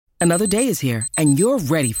Another day is here, and you're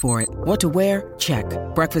ready for it. What to wear? Check.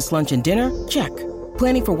 Breakfast, lunch, and dinner? Check.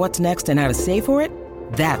 Planning for what's next and how to save for it?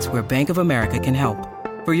 That's where Bank of America can help.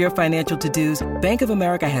 For your financial to-dos, Bank of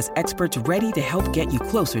America has experts ready to help get you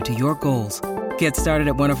closer to your goals. Get started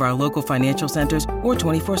at one of our local financial centers or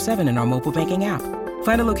 24/7 in our mobile banking app.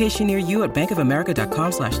 Find a location near you at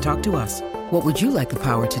bankofamerica.com/talktous. What would you like the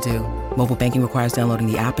power to do? Mobile banking requires downloading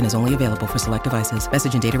the app and is only available for select devices.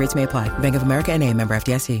 Message and data rates may apply. Bank of America N.A., member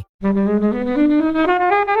FDIC.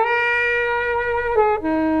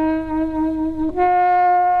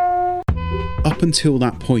 Up until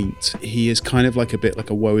that point, he is kind of like a bit like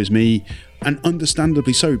a woe is me, and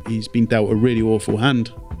understandably so. He's been dealt a really awful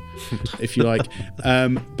hand, if you like.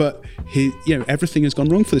 But everything has gone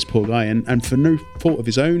wrong for this poor guy, and for no fault of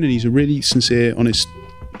his own. And he's a really sincere, honest,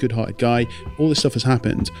 good-hearted guy. All this stuff has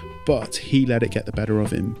happened, but he let it get the better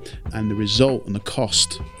of him. And the result and the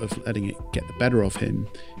cost of letting it get the better of him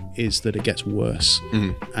is that it gets worse,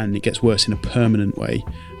 and it gets worse in a permanent way.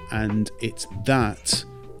 And it's that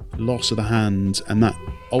loss of the hand and that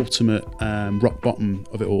ultimate rock bottom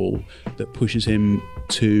of it all that pushes him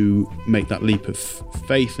to make that leap of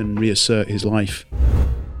faith and reassert his life.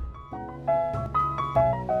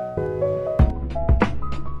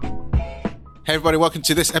 Hey everybody, welcome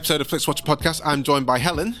to this episode of FlixWatcher Podcast. I'm joined by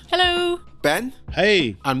Helen. Hello. Ben.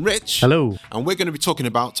 Hey. And Rich. Hello. And we're going to be talking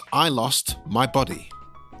about I Lost My Body.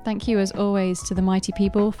 Thank you, as always, to the mighty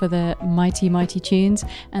people for their mighty, mighty tunes.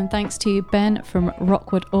 And thanks to Ben from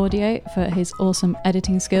Rockwood Audio for his awesome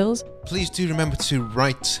editing skills. Please do remember to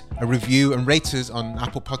write a review and rate us on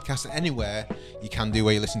Apple Podcasts and anywhere you can do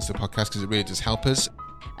where you listen to the podcast, because it really does help us.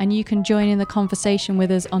 And you can join in the conversation with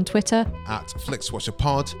us on Twitter at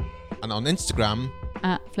FlixWatcherPod and on Instagram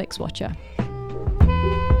at FlixWatcher.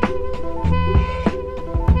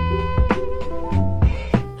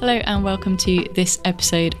 Hello and welcome to this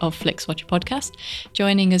episode of FlixWatcher Podcast.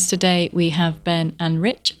 Joining us today we have Ben and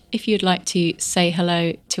Rich. If you'd like to say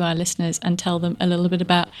hello to our listeners and tell them a little bit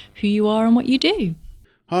about who you are and what you do.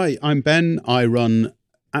 Hi, I'm Ben. I run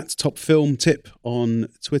 @TopFilmTip on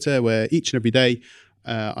Twitter, where each and every day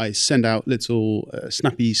I send out little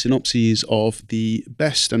snappy synopses of the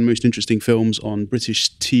best and most interesting films on British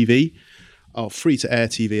TV, or free-to-air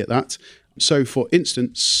TV at that. So, for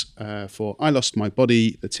instance, for I Lost My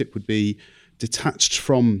Body, the tip would be: detached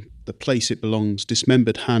from the place it belongs,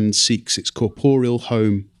 dismembered hand seeks its corporeal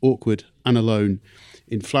home, awkward and alone,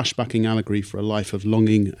 in flashbacking allegory for a life of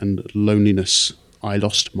longing and loneliness. I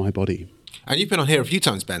Lost My Body. And you've been on here a few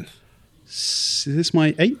times, Ben. Is this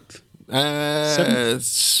my 8th?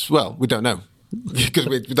 7th? Well, we don't know. Because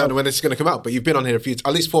we don't know when this is going to come out, but you've been on here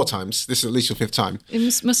at least 4 times. This is at least your 5th time.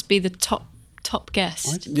 It must be the top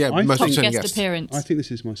guest. Most top returning guest appearance. I think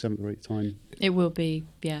this is my 7th or 8th time. It will be,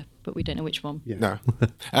 yeah, but we don't know which one. Yeah. No.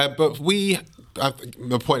 But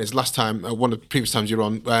my point is, last time, one of the previous times you were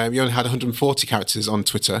on, you only had 140 characters on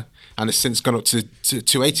Twitter, and it's since gone up to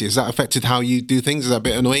 280. Has that affected how you do things? Is that a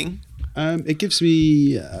bit annoying? It gives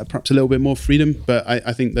me perhaps a little bit more freedom, but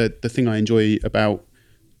I think that the thing I enjoy about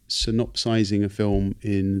synopsizing a film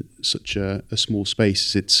in such a small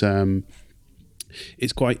space is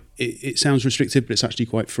it's quite. It sounds restrictive, but it's actually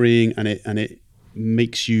quite freeing, and it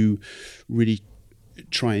makes you really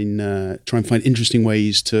try and find interesting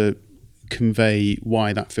ways to convey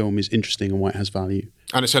why that film is interesting and why it has value.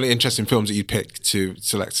 And it's only interesting films that you pick to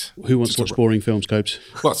select. Who wants to watch boring films, Copes?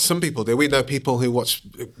 Well, some people do. We know people who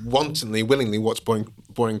willingly watch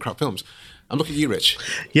boring crap films. I'm looking at you, Rich.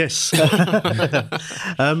 Yes.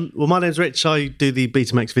 Well, my name's Rich. I do the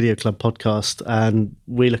Betamax Video Club podcast, and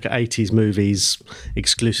we look at 80s movies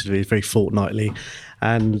exclusively, very fortnightly.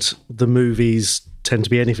 And the movies tend to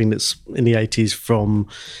be anything that's in the 80s, from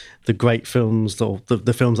the great films,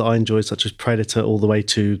 the films that I enjoy, such as Predator, all the way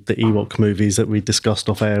to the Ewok movies that we discussed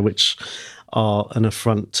off air, which are an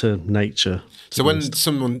affront to nature. So when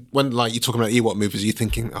like you're talking about Ewok movies, are you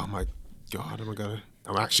thinking, oh my God,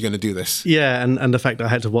 I'm actually going to do this? Yeah, and the fact that I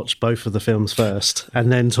had to watch both of the films first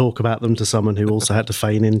and then talk about them to someone who also had to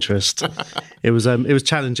feign interest. It was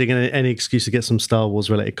challenging, and any excuse to get some Star Wars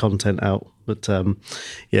related content out. But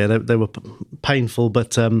they were painful.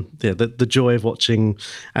 But the joy of watching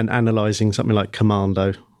and analysing something like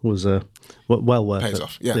Commando was well worth it. Pays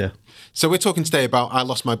off, yeah. So we're talking today about I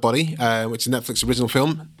Lost My Body, which is a Netflix original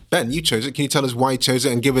film. Ben, you chose it. Can you tell us why you chose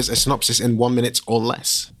it and give us a synopsis in 1 minute or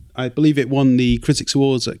less? I believe it won the Critics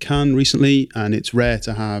Awards at Cannes recently, and it's rare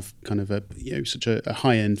to have kind of such a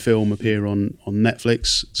high-end film appear on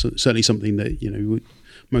Netflix. So certainly something that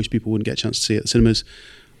most people wouldn't get a chance to see at the cinemas.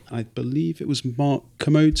 I believe it was Mark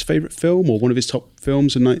Kermode's favourite film, or one of his top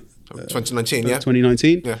films, and 2019, yeah.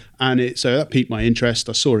 2019. Yeah. And so that piqued my interest.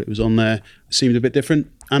 I saw it was on there. It seemed a bit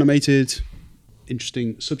different, animated,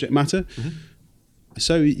 interesting subject matter.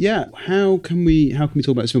 So yeah, how can we talk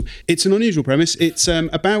about this film? It's an unusual premise. It's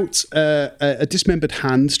about a dismembered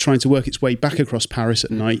hand trying to work its way back across Paris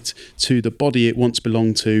at night to the body it once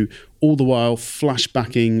belonged to, all the while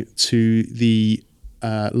flashbacking to the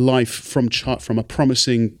life from a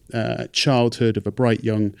promising childhood of a bright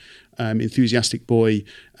young enthusiastic boy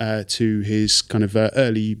to his kind of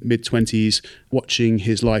early mid-20s, watching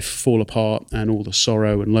his life fall apart and all the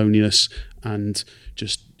sorrow and loneliness and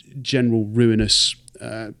just general ruinous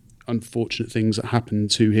unfortunate things that happened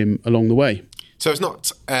to him along the way. So it's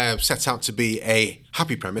not set out to be a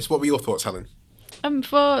happy premise. What were your thoughts, Helen?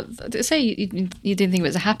 Say you didn't think it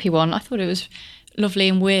was a happy one. I thought it was lovely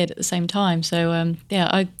and weird at the same time. So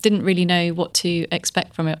I didn't really know what to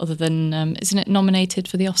expect from it, other than isn't it nominated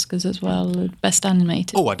for the Oscars as well, Best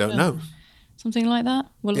Animated? Oh, I don't know. Something like that.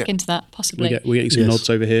 We'll look into that possibly. We're getting some nods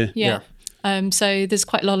over here. Yeah. So there's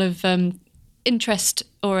quite a lot of interest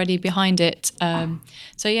already behind it. I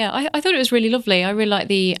thought it was really lovely. I really like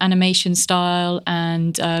the animation style,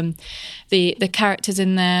 and the characters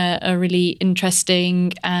in there are really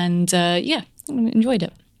interesting, and I enjoyed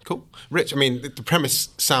it. Cool. Rich, I mean, the premise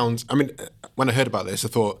sounds... I mean, when I heard about this, I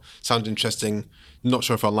thought it sounded interesting. Not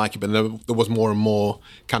sure if I like it, but there was more and more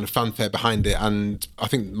kind of fanfare behind it. And I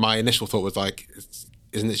think my initial thought was like,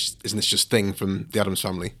 isn't this just Thing from the Addams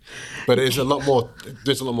Family? But there's a lot more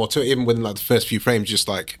to it. Even within like the first few frames, just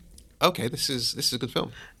like, okay, this is a good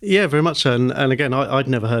film. Yeah, very much so. And again, I'd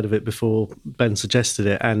never heard of it before Ben suggested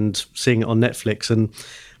it, and seeing it on Netflix,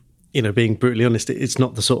 and being brutally honest, it's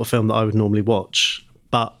not the sort of film that I would normally watch.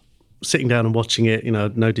 But sitting down and watching it,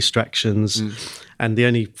 no distractions. And the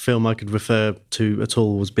only film I could refer to at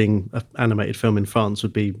all was being an animated film in France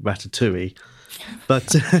would be Ratatouille. But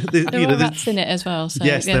there are rats in it as well. So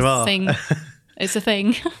yes, there are. It's a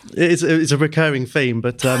thing. It's a recurring theme.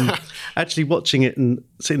 But actually watching it and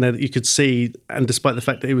sitting there, you could see, and despite the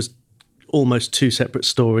fact that it was almost two separate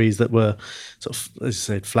stories that were sort of, as you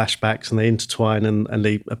said, flashbacks, and they intertwine and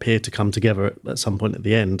they appear to come together at some point at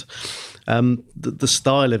the end. The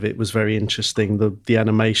style of it was very interesting. The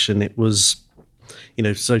animation, it was,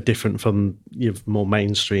 so different from more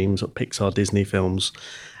mainstream sort of Pixar, Disney films.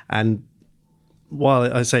 And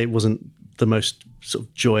while I say it wasn't the most sort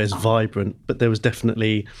of joyous, vibrant, but there was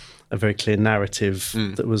definitely a very clear narrative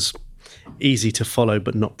that was easy to follow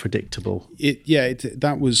but not predictable.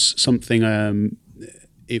 That was something.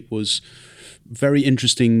 It was very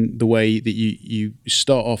interesting the way that you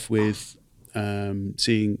start off with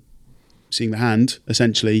seeing the hand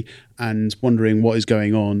essentially and wondering what is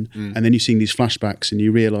going on, and then you're seeing these flashbacks and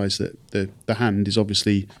you realise that the hand is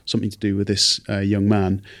obviously something to do with this young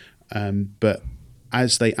man, but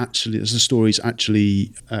as the stories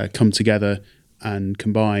actually come together and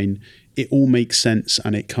combine, it all makes sense,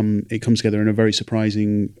 and it comes together in a very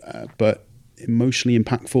surprising but emotionally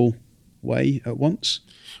impactful way at once.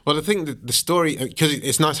 Well, I think that the story, because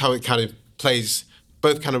it's nice how it kind of plays,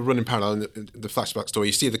 both kind of run in parallel in the flashback story.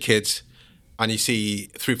 You see the kids, and you see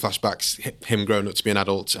through flashbacks him growing up to be an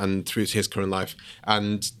adult and through to his current life,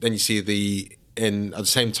 and then you see at the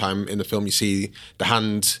same time in the film you see the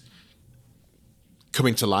hand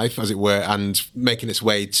coming to life, as it were, and making its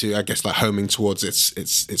way to, I guess, like homing towards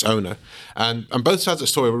its owner, and both sides of the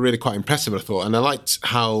story were really quite impressive, I thought, and I liked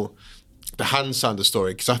how the hand side of the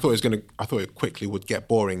story, because I thought it quickly would get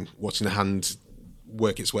boring watching the hand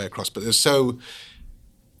work its way across, but it was so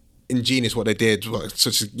ingenious what they did,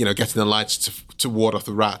 such as getting the lights to ward off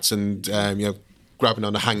the rats, and grabbing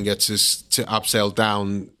on a hanger to abseil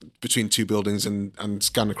down between two buildings and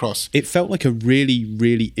scan across. It felt like a really,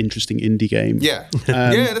 really interesting indie game. Yeah,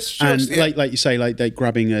 that's true. And like you say, like they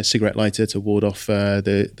grabbing a cigarette lighter to ward off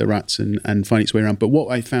the rats and find its way around. But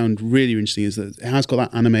what I found really interesting is that it has got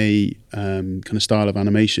that anime kind of style of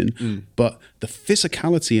animation, but the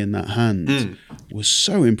physicality in that hand was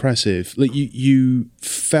so impressive. Like you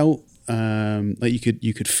felt like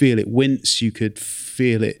you could feel it wince, you could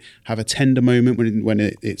feel it have a tender moment when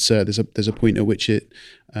it's there's a point at which it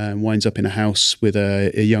winds up in a house with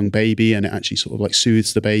a young baby, and it actually sort of like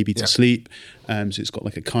soothes the baby to sleep. So it's got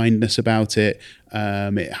like a kindness about it.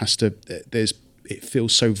 It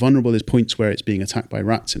feels so vulnerable. There's points where it's being attacked by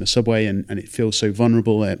rats in a subway, and it feels so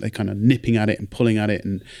vulnerable. They're kind of nipping at it and pulling at it,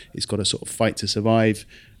 and it's got to sort of fight to survive.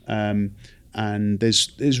 And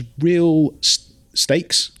there's real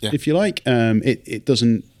stakes, if you like. It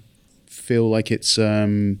doesn't feel like it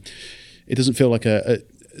doesn't feel like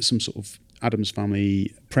some sort of Addams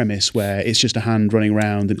Family premise where it's just a hand running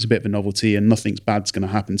around and it's a bit of a novelty and nothing's bad's going to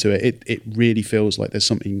happen to it. It really feels like there's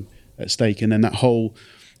something at stake, and then that whole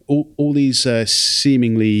all these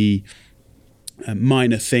seemingly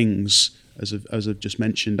minor things, as I've just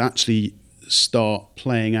mentioned, actually start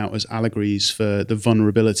playing out as allegories for the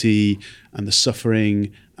vulnerability and the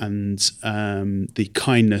suffering and the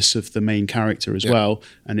kindness of the main character as well,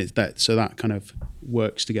 and it's that kind of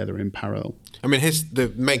works together in parallel. I mean,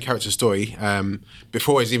 the main character's story,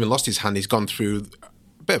 before he's even lost his hand, he's gone through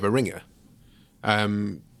a bit of a ringer. I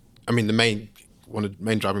mean, one of the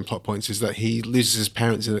main driving plot points is that he loses his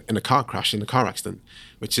parents in a car crash, in a car accident,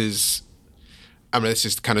 which is, I mean, this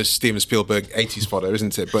is kind of Steven Spielberg 80s fodder,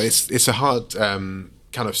 isn't it? But it's a hard kind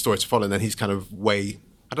of story to follow, and then he's kind of he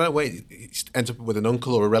ends up with an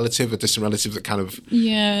uncle or a distant relative that kind of...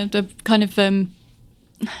 Yeah, the kind of...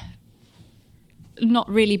 not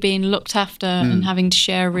really being looked after and having to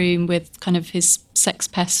share a room with kind of his sex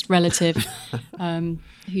pest relative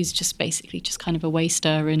who's just basically just kind of a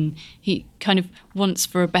waster, and he kind of wants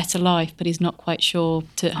for a better life, but he's not quite sure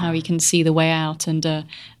how he can see the way out, and a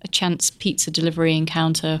chance pizza delivery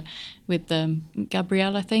encounter with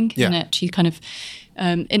Gabrielle, I think, in it. She kind of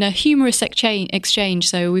in a humorous exchange,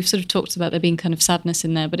 so we've sort of talked about there being kind of sadness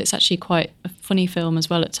in there, but it's actually quite a funny film as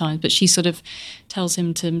well at times. But she sort of tells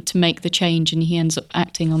him to make the change, and he ends up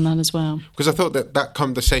acting on that as well. Because I thought that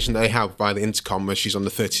conversation they have via the intercom where she's on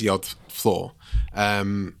the 30th floor, I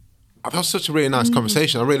thought it was such a really nice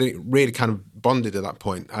conversation. I really, really kind of bonded at that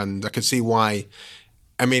point, and I could see why.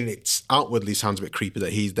 I mean, it's outwardly sounds a bit creepy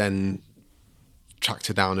that he's then tracked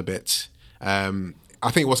her down a bit. I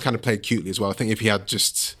think it was kind of played cutely as well. I think if he had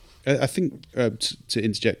just... I think, to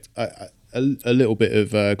interject a little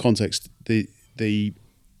bit of context, the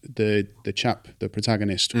chap, the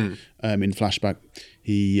protagonist, in flashback,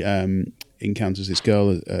 he encounters this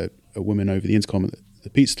girl, a woman over the intercom at the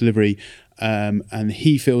pizza delivery, and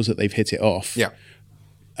he feels that they've hit it off. Yeah.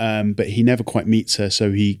 But he never quite meets her,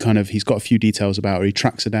 so he's got a few details about her. He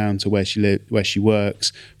tracks her down to where she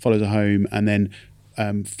works, follows her home, and then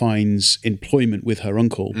finds employment with her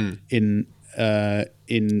uncle in a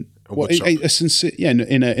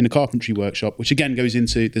carpentry workshop, which again goes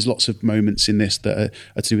into, there's lots of moments in this that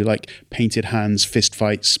are to do with like painted hands, fist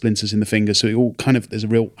fights, splinters in the fingers. So it all kind of, there's a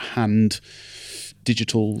real hand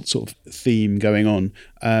digital sort of theme going on.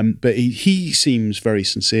 But he seems very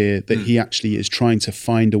sincere that he actually is trying to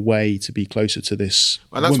find a way to be closer to this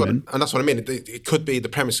woman. That's what I mean. It could be, the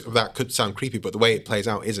premise of that could sound creepy, but the way it plays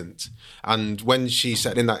out isn't. And when she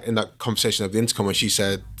said in that conversation of the intercom, when she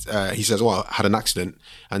said, he says, "Oh, I had an accident,"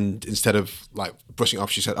 and instead of like brushing it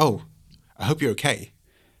off, she said, "Oh, I hope you're okay."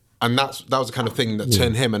 And that was the kind of thing that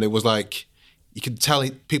turned him. And it was like, you could tell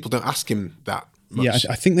people don't ask him that much. Yeah,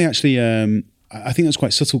 I think they actually... I think that's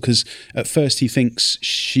quite subtle, because at first he thinks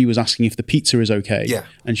she was asking if the pizza is okay. Yeah.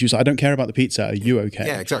 And she was like, "I don't care about the pizza. Are you okay?"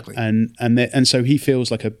 Yeah, exactly. And so he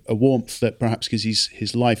feels like a warmth that perhaps because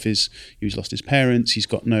his life is, he's lost his parents, he's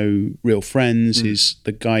got no real friends,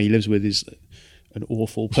 the guy he lives with is an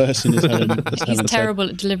awful person. He's terrible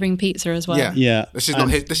at delivering pizza as well. Yeah. This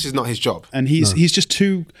is not his job. And he's just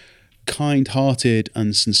too kind-hearted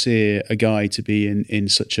and sincere a guy to be in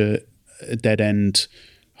such a dead-end,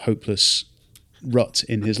 hopeless rut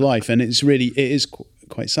in his life. And it is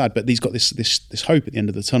quite sad, but he's got this hope at the end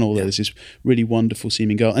of the tunnel. There's this really wonderful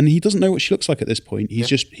seeming girl, and he doesn't know what she looks like at this point. He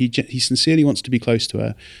sincerely wants to be close to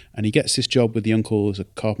her, and he gets this job with the uncle as a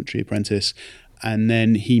carpentry apprentice, and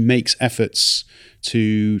then he makes efforts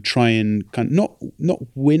to try and kind of not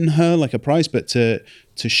win her like a prize, but to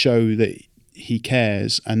show that he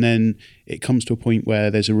cares. And then it comes to a point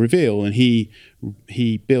where there's a reveal, and I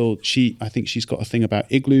think she's got a thing about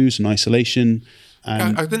igloos and isolation.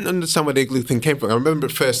 I didn't understand where the igloo thing came from. I remember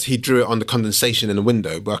at first he drew it on the condensation in a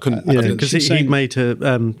window, but I couldn't. Yeah, because he made her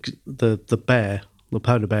the bear, the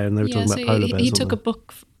polar bear, and they were talking about polar bears. He took a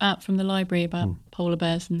book out from the library about polar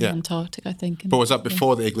bears in the Antarctic, I think. But was that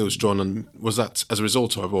before the igloo was drawn, and was that as a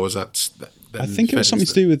result of, or was that? I think it was something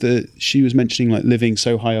to do with she was mentioning like living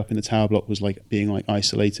so high up in the tower block was like being like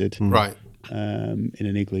isolated, right? In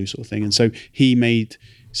an igloo sort of thing. And so he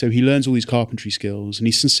learns all these carpentry skills, and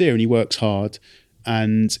he's sincere and he works hard,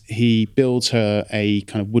 and he builds her a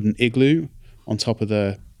kind of wooden igloo on top of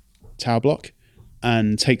the tower block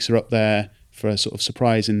and takes her up there for a sort of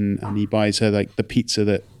surprise, and he buys her like the pizza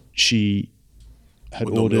that she had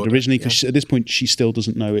ordered originally, because at this point she still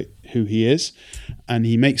doesn't know who he is, and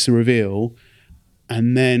he makes the reveal,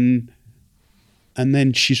 and then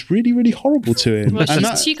she's really, really horrible to him.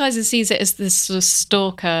 Well, she kind of sees it as this sort of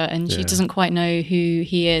stalker, and she doesn't quite know who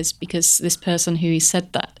he is, because this person who he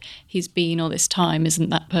said that he's been all this time isn't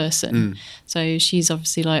that person. So she's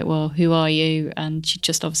obviously like, "Well, who are you?" And she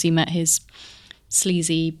just obviously met his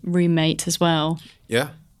sleazy roommate as well. Yeah.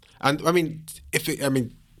 And I mean,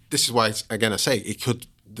 this is why again I say it could.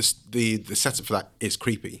 The setup for that is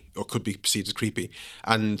creepy, or could be perceived as creepy,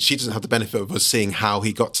 and she doesn't have the benefit of us seeing how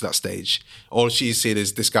he got to that stage. All she's seen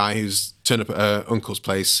is this guy who's turned up at her uncle's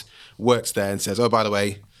place, works there, and says, "Oh, by the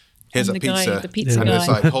way, here's And a the guy- pizza." the pizza and guy. it's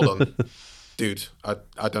like, hold on, dude, I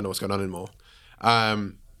don't know what's going on anymore.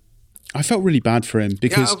 I felt really bad for him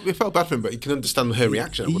because Yeah, I felt bad for him, but you can understand her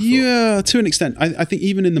reaction. I would've thought. yeah, to an extent. I think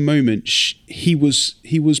even in the moment, he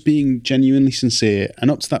was being genuinely sincere, and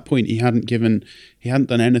up to that point, he hadn't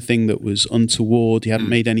done anything that was untoward. He hadn't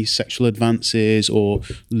made any sexual advances or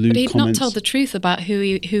lewd But he'd comments. not told the truth about who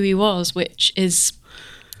he was, which is,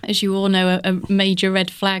 as you all know, a major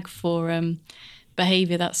red flag for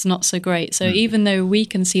behaviour that's not so great. So even though we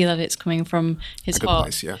can see that it's coming from his good heart,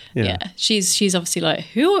 place, yeah. she's obviously like,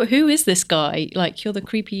 who is this guy? Like, you're the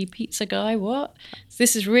creepy pizza guy. What?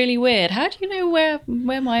 This is really weird. How do you know where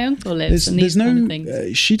my uncle lives? And these kind of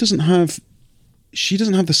things. She doesn't have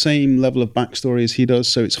the same level of backstory as he does,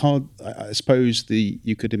 so it's hard. I suppose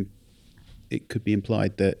it could be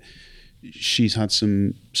implied that she's had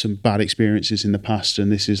some bad experiences in the past,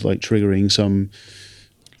 and this is like triggering some.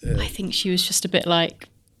 I think she was just a bit like.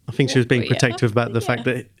 I think she was being Yeah. protective about the fact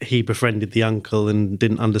that he befriended the uncle and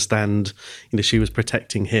didn't understand, she was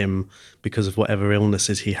protecting him because of whatever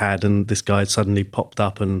illnesses he had, and this guy had suddenly popped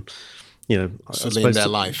up and, I Suddenly in their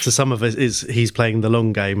life. To some of it he's playing the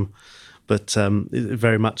long game, but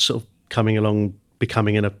very much sort of coming along,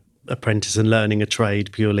 becoming an apprentice and learning a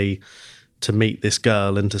trade purely to meet this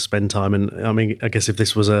girl and to spend time. And I mean, I guess if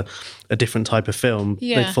this was a different type of film,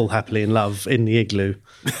 Yeah. they'd fall happily in love in the igloo.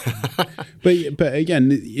 But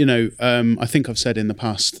again, I think I've said in the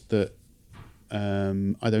past that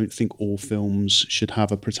I don't think all films should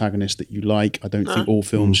have a protagonist that you like. I don't think all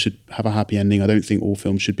films should have a happy ending. I don't think all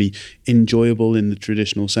films should be enjoyable in the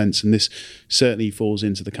traditional sense. And this certainly falls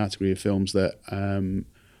into the category of films that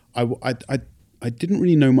I didn't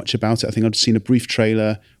really know much about it. I think I'd seen a brief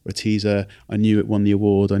trailer or a teaser. I knew it won the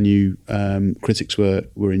award. I knew critics were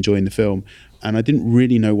enjoying the film. And I didn't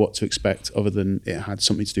really know what to expect other than it had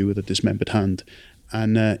something to do with a dismembered hand.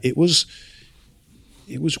 And it was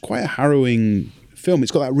quite a harrowing film.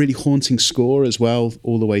 It's got that really haunting score as well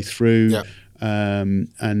all the way through. Yeah.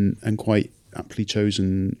 And quite aptly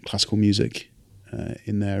chosen classical music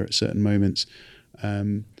in there at certain moments.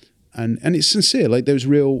 And it's sincere. Like there's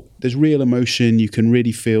real emotion. You can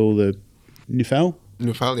really feel the Neufeld.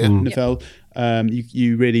 Neufeld, yeah. Neufeld.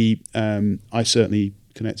 You really, I certainly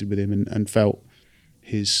connected with him and felt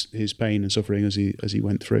his pain and suffering as he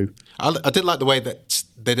went through. I did like the way that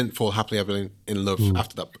they didn't fall happily ever in love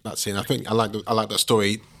after that scene. I think I like that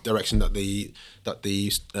story direction that the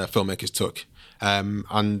filmmakers took.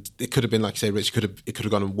 And it could have been, like you say, Rich. It could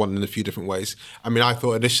have gone one in a few different ways. I mean, I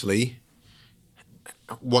thought initially,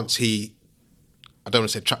 once he, I don't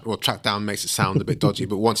want to say tracked down makes it sound a bit dodgy,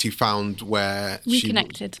 but once he found where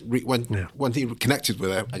Reconnected. when he reconnected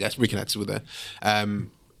with her,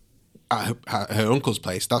 at her uncle's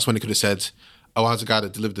place, that's when he could have said, "Oh, I was the guy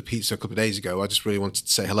that delivered the pizza a couple of days ago. I just really wanted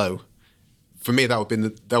to say hello." For me, that would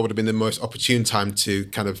have been the most opportune time to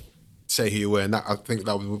kind of say who you were, and I think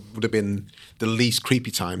that would have been the least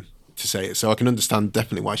creepy time to say it. So I can understand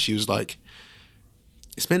definitely why she was like,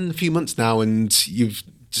 "It's been a few months now, and you've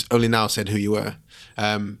just only now said who you were."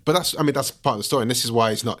 But that's part of the story, and this is why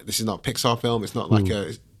this is not a Pixar film. It's not like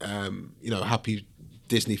a happy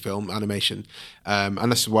Disney film animation,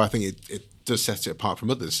 and this is why I think it does set it apart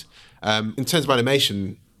from others. In terms of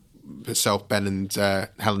animation itself, Ben and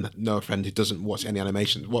Helen know a friend who doesn't watch any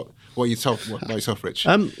animation. What about yourself, Rich?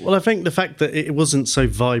 Well, I think the fact that it wasn't so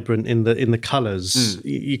vibrant in the colours,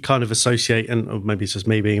 you kind of associate, or maybe it's just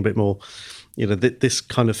me being a bit more, this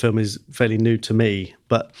kind of film is fairly new to me,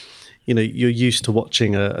 but you're used to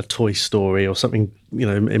watching a Toy Story or something.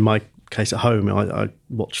 In my case at home, I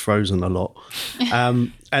watch Frozen a lot,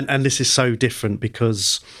 and this is so different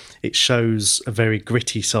because it shows a very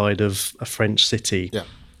gritty side of a French city. Yeah.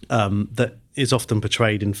 That is often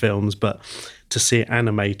portrayed in films, but to see it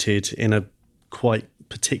animated in a quite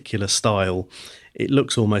particular style, it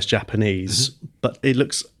looks almost Japanese, but it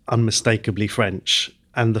looks unmistakably French.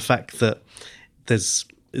 And the fact that there's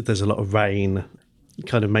a lot of rain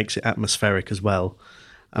kind of makes it atmospheric as well.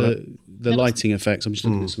 The lighting effects. I'm just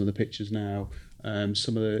looking at some of the pictures now.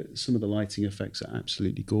 Some of the lighting effects are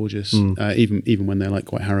absolutely gorgeous. Even when they're like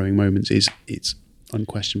quite harrowing moments, it's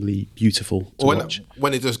unquestionably beautiful to watch.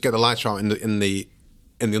 When it does get the lights out in the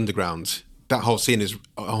underground, that whole sequence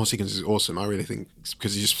is awesome. I really think,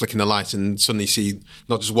 because you're just flicking the light and suddenly you see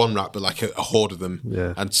not just one rat but like a horde of them,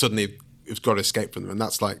 and suddenly it's got to escape from them, and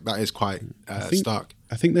that is quite stark.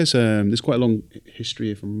 I think there's quite a long history,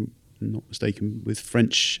 if I'm not mistaken, with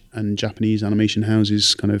French and Japanese animation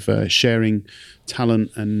houses kind of sharing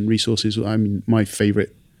talent and resources. I mean, my favourite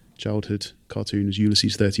childhood cartoon was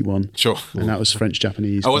Ulysses 31. Sure. And that was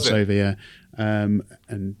French-Japanese crossover, yeah.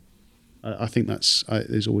 And I think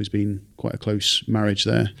there's always been quite a close marriage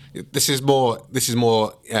there. This is more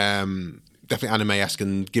definitely anime-esque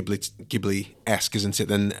and Ghibli-esque, isn't it,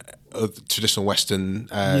 than traditional Western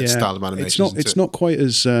style of animation. It's not quite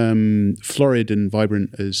as florid and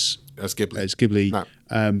vibrant as Ghibli. No.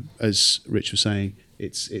 As Rich was saying,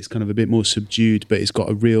 it's kind of a bit more subdued, but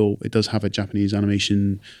it does have a Japanese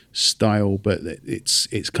animation style, but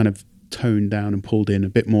it's kind of toned down and pulled in, a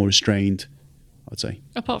bit more restrained, I'd say.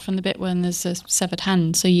 Apart from the bit when there's a severed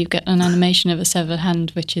hand, so you get an animation of a severed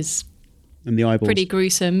hand, which is and the eyeballs pretty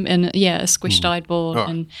gruesome, and a squished eyeball,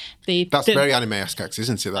 and that's very anime-esque,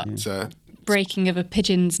 isn't it? That breaking of a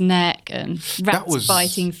pigeon's neck and rats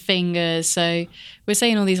biting fingers. So we're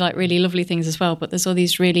saying all these like really lovely things as well, but there's all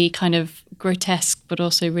these really kind of grotesque but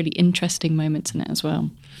also really interesting moments in it as well.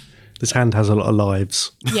 This hand has a lot of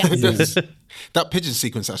lives. Yes. That pigeon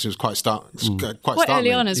sequence actually was quite quite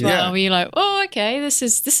early on as well, where you're like, oh, okay, this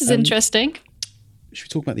is interesting. Should we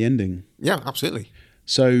talk about the ending? Yeah, absolutely.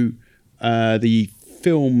 So the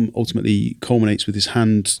film ultimately culminates with his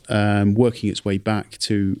hand working its way back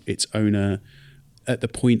to its owner at the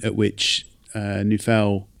point at which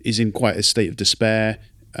Neufel is in quite a state of despair.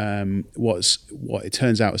 What it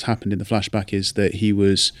turns out has happened in the flashback is that he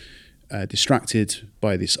was distracted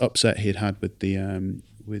by this upset he had had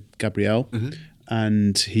with Gabrielle,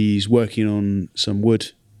 and he's working on some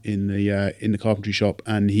wood in the carpentry shop,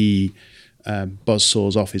 and he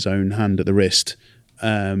buzzsaws off his own hand at the wrist.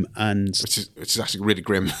 And which is actually really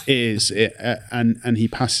grim. And he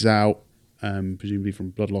passes out, presumably from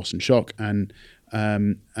blood loss and shock, and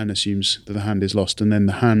assumes that the hand is lost. And then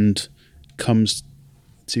the hand comes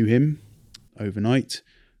to him overnight.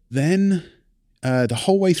 Then the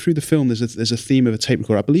whole way through the film, there's a theme of a tape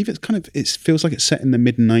recorder. I believe it feels like it's set in the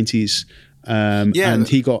mid-90s. And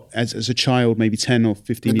he got as a child, maybe 10 or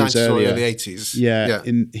 15 years earlier, early 80s.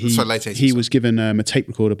 Late 80s. He was given a tape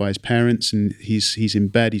recorder by his parents, and he's in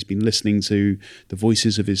bed. He's been listening to the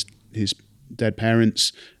voices of his dead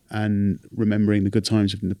parents and remembering the good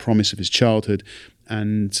times and the promise of his childhood.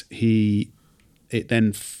 And it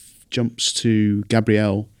then jumps to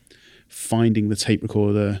Gabrielle finding the tape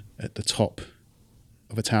recorder at the top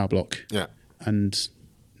of a tower block. Yeah, and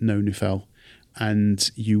no Neufel. And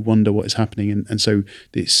you wonder what is happening, and so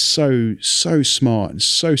it's so smart and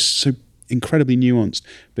so incredibly nuanced.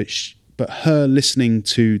 But her listening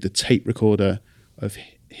to the tape recorder of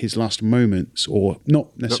his last moments, or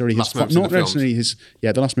not necessarily the last moments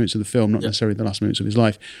of the film, not necessarily the last moments of his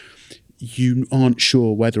life. You aren't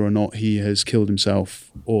sure whether or not he has killed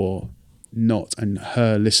himself or not, and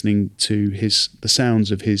her listening to the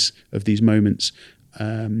sounds of these moments.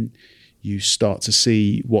 You start to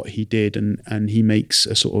see what he did, and he makes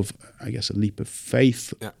a sort of, I guess, a leap of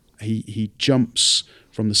faith. Yeah. He jumps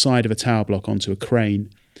from the side of a tower block onto a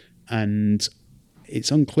crane, and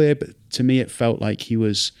it's unclear, but to me it felt like he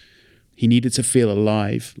needed to feel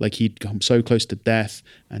alive, like he'd come so close to death,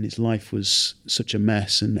 and his life was such a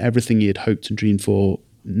mess, and everything he had hoped and dreamed for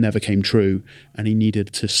never came true, and he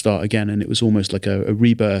needed to start again, and it was almost like a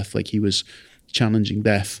rebirth, like he was challenging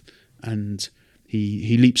death, and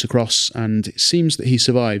he leaps across, and it seems that he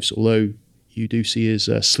survives, although you do see his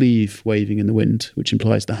sleeve waving in the wind, which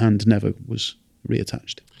implies the hand never was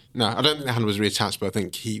reattached. No, I don't think the hand was reattached, but I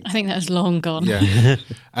think that was long gone. Yeah.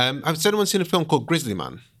 Has anyone seen a film called Grizzly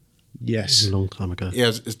Man? Yes. A long time ago. Yeah,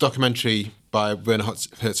 it's a documentary by Werner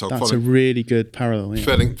Herzog. That's a really good parallel.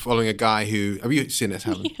 Yeah. Following a guy who... Have you seen it,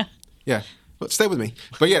 Helen? Yeah. But stay with me.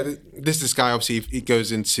 But yeah, this guy, obviously, he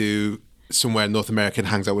goes into somewhere in North America and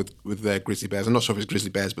hangs out with their grizzly bears. I'm not sure if it's grizzly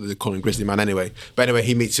bears, but they call him Grizzly Man anyway. But anyway,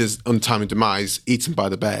 he meets his untimely demise, eaten by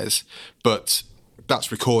the bears. But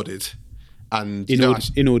that's recorded. And in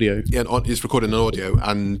audio. Yeah, it's recorded in audio.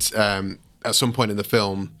 And at some point in the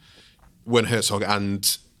film, Werner Herzog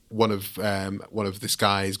and one of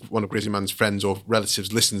Grizzly Man's friends or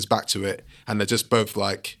relatives listens back to it, and they're just both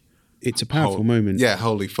like, it's a powerful moment. Yeah,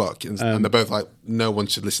 holy fuck. And they're both like, no one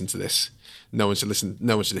should listen to this. No one should listen.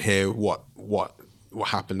 No one should hear what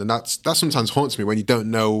happened. And that sometimes haunts me when you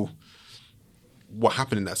don't know what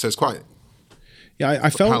happened in that. So it's quite... Yeah, I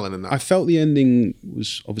felt the ending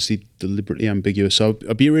was obviously deliberately ambiguous. So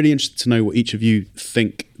I'd be really interested to know what each of you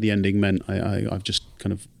think the ending meant. I've just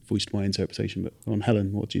kind of voiced my interpretation. But on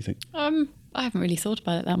Helen, what do you think? I haven't really thought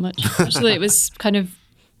about it that much. I just thought it was kind of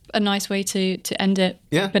a nice way to end it.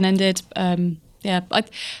 Yeah. Open-ended. Yeah, I was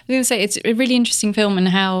going to say it's a really interesting film and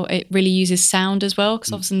how it really uses sound as well,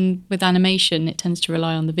 because often with animation it tends to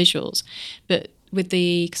rely on the visuals, but with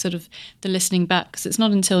the sort of the listening back, because it's not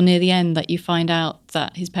until near the end that you find out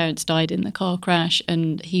that his parents died in the car crash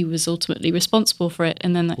and he was ultimately responsible for it,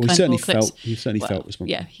 and then that Well, kind of all clicks. he certainly felt responsible.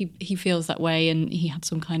 Yeah, he feels that way, and he had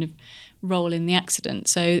some kind of role in the accident,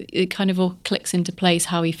 so it kind of all clicks into place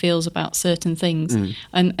how he feels about certain things,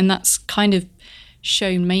 and that's kind of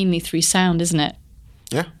shown mainly through sound, isn't it?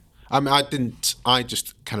 Yeah. I mean, I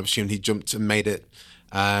just kind of assumed he jumped and made it.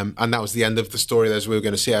 And that was the end of the story as we were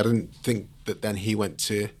going to see. I didn't think that then he went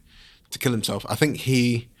to kill himself. I think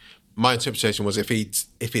my interpretation was if he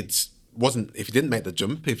didn't make the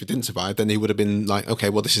jump, if he didn't survive, then he would have been like,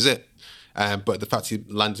 okay, well, this is it. But the fact he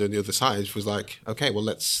landed on the other side was like, okay, well,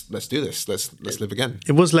 let's do this. Let's live again.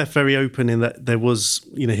 It was left very open in that there was,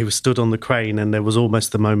 he was stood on the crane and there was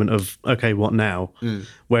almost the moment of, okay, what now?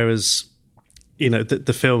 Whereas,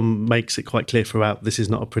 the film makes it quite clear throughout, this is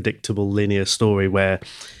not a predictable linear story where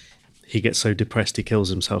he gets so depressed he kills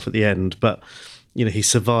himself at the end. But, he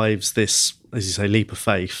survives this, as you say, leap of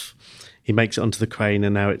faith. He makes it onto the crane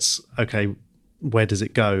and now it's, okay, where does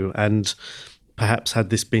it go? And perhaps had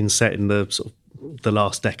this been set in the sort of the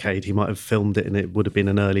last decade, he might have filmed it and it would have been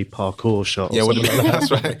an early parkour shot. Yeah, that's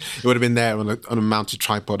right. It would have been there on a mounted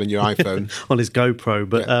tripod on your iPhone. On his GoPro.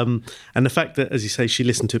 But and the fact that, as you say, she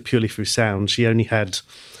listened to it purely through sound, she only had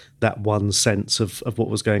that one sense of what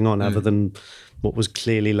was going on, other than what was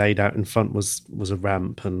clearly laid out in front was a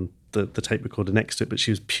ramp and the tape recorder next to it, but she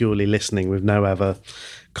was purely listening with no other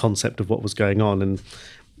concept of what was going on. And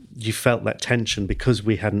you felt that tension because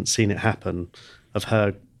we hadn't seen it happen, of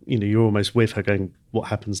her, you're almost with her going, what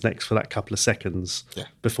happens next, for that couple of seconds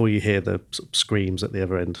before you hear the sort of screams at the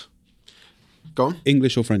other end. Go on.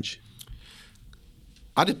 English or French?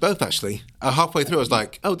 I did both, actually. Halfway through, I was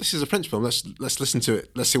like, oh, this is a French film. Let's listen to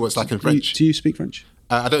it. Let's see what it's like in French. Do you speak French?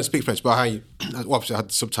 I don't speak French, but obviously I had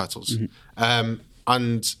the subtitles.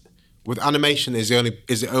 And with animation is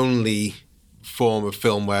the only form of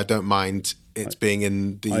film where I don't mind it being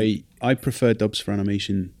in the... I prefer dubs for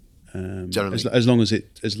animation. Generally, as long as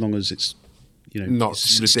it's not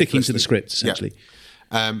sticking to the script, essentially.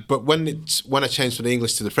 Yeah. But when I changed from the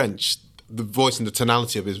English to the French, the voice and the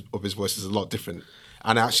tonality of his voice is a lot different,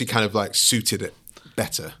 and it actually kind of like suited it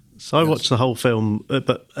better. So I watched the whole film,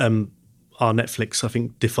 but our Netflix, I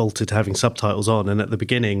think, defaulted to having subtitles on, and at the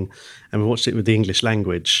beginning, and we watched it with the English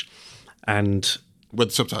language, and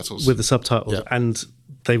with the subtitles, and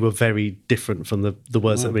they were very different from the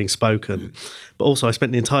words that were being spoken. But also, I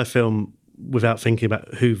spent the entire film without thinking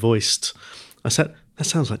about who voiced. I said, that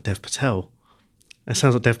sounds like Dev Patel. It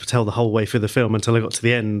sounds like Dev Patel the whole way through the film, until I got to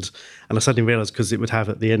the end, and I suddenly realised, because it would have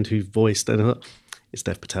at the end who voiced, and I thought, it's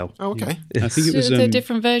Dev Patel. Oh, okay. I think it was. So they're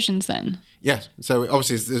different versions then? Yeah. So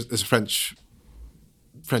obviously there's a French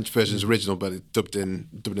version's original, but it's dubbed in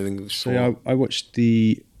English. So I watched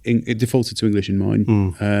it defaulted to English in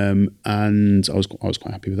mine, and I was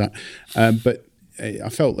quite happy with that. But I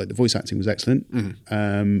felt like the voice acting was excellent,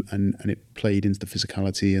 and it played into the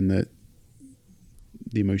physicality and the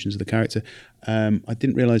emotions of the character. I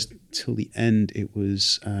didn't realise till the end it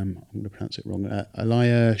was I'm going to pronounce it wrong.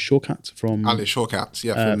 Alia Shawkat from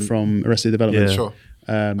from Arrested Development. Yeah. Sure.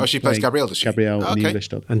 She plays Gabrielle, does she? Gabrielle in the English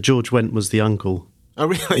dub. And George Wendt was the uncle. Oh,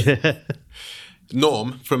 really? Yeah.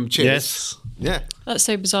 Norm from Cheers. Yes. Yeah. That's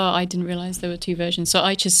so bizarre. I didn't realise there were two versions. So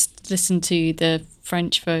I just listened to the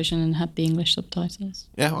French version and had the English subtitles.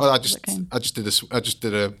 Yeah. Well, I just did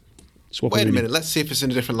a. Wait a minute. Let's see if it's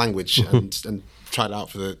in a different language and try it out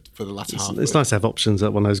for the latter half. It's nice to have options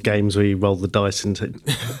at one of those games where you roll the dice and it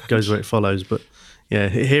goes where it follows. But yeah,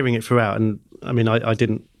 hearing it throughout, and I mean, I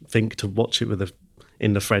didn't think to watch it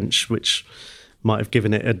in the French, which might have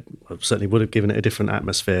given it certainly would have given it a different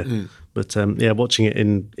atmosphere. But watching it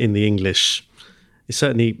in the English, it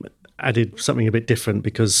certainly added something a bit different,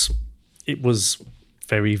 because it was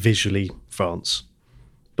very visually France,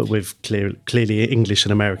 but with clearly English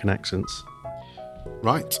and American accents.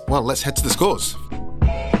 Right. Well, let's head to the scores.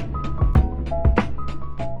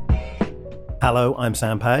 Hello, I'm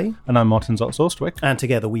Sam Pay. And I'm Martin Zotz-Ostwick. And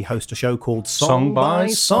together we host a show called Song by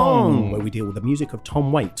Song, where we deal with the music of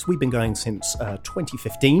Tom Waits. We've been going since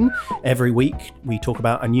 2015. Every week we talk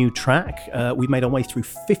about a new track. We've made our way through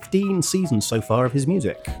 15 seasons so far of his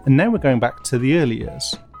music. And now we're going back to the early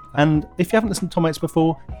years. And if you haven't listened to Tom Waits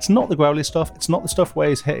before, it's not the growly stuff. It's not the stuff where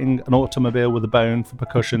he's hitting an automobile with a bone for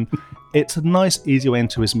percussion. It's a nice, easy way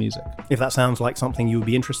into his music. If that sounds like something you would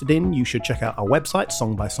be interested in, you should check out our website,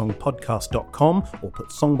 songbysongpodcast.com, or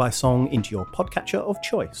put Song by Song into your podcatcher of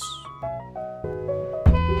choice.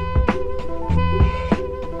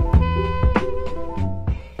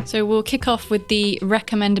 So we'll kick off with the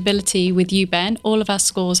recommendability with you, Ben. All of our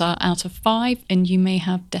scores are out of 5, and you may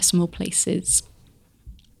have decimal places.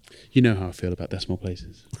 You know how I feel about decimal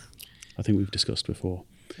places. I think we've discussed before.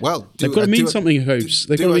 Well, they've got to mean something, hosts.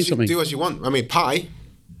 They've got to mean something. Do as you want. I mean, pie.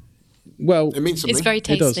 Well, it means something. It's very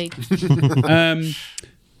tasty.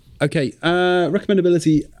 Okay,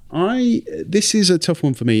 recommendability. This is a tough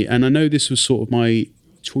one for me, and I know this was sort of my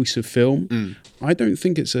choice of film. I don't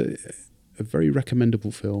think it's a very recommendable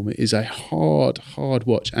film. It is a hard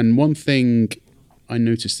watch. And one thing I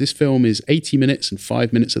noticed, this film is 80 minutes and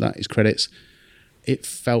 5 minutes of that is credits. It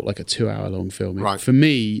felt like a 2-hour long film. Right. For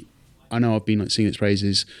me, I know I've been like singing its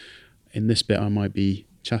praises. In this bit, I might be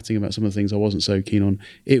chatting about some of the things I wasn't so keen on.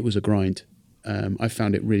 It was a grind. I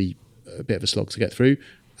found it really a bit of a slog to get through.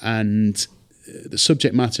 And the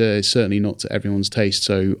subject matter is certainly not to everyone's taste.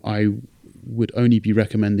 So I would only be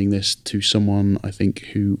recommending this to someone, I think,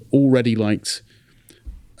 who already liked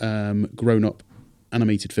grown-up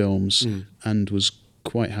animated films and was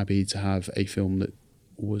quite happy to have a film that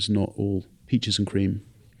was not all peaches and cream.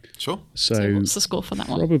 Sure. So what's the score for that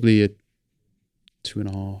one? Probably a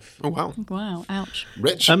 2.5. Oh, wow. Wow, ouch.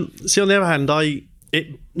 Rich? See, on the other hand,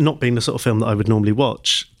 it not being the sort of film that I would normally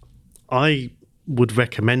watch, I would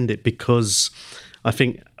recommend it because I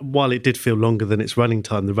think while it did feel longer than its running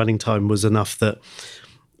time, the running time was enough that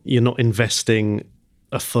you're not investing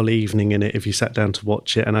a full evening in it if you sat down to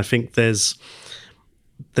watch it. And I think there's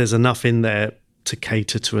enough in there to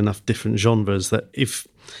cater to enough different genres that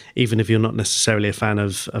even if you're not necessarily a fan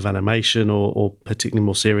of animation or particularly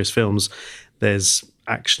more serious films, there's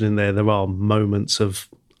action in there. There are moments of,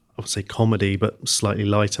 I would say comedy, but slightly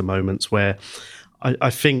lighter moments where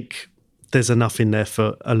I think there's enough in there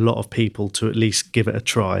for a lot of people to at least give it a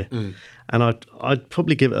try. And I'd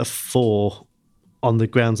probably give it a 4 on the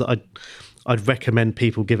grounds that I'd recommend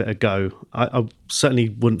people give it a go. I certainly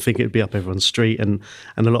wouldn't think it would be up everyone's street, and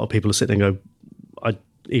a lot of people are sitting there and go, I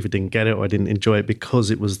either didn't get it or I didn't enjoy it because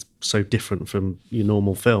it was so different from your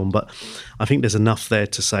normal film. But I think there's enough there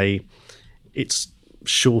to say it's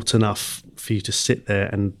short enough for you to sit there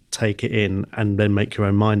and take it in and then make your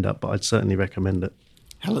own mind up. But I'd certainly recommend it.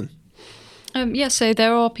 Helen? So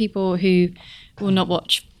there are people who will not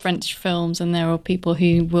watch French films and there are people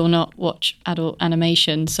who will not watch adult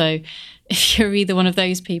animation. So if you're either one of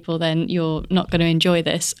those people, then you're not going to enjoy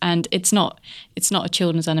this. And it's not a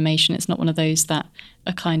children's animation. It's not one of those that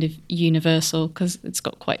are kind of universal because it's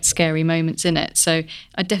got quite scary moments in it. So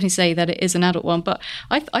I'd definitely say that it is an adult one. But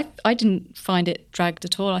I didn't find it dragged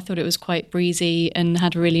at all. I thought it was quite breezy and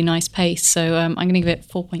had a really nice pace. So I'm going to give it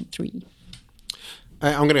 4.3.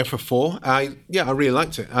 I'm going to go for 4. I really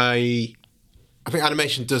liked it. I think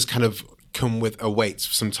animation does kind of come with a weight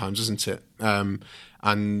sometimes, doesn't it?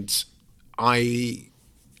 And I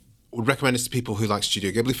would recommend this to people who like Studio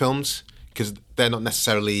Ghibli films because they're not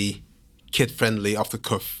necessarily kid-friendly,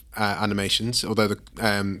 off-the-cuff animations, although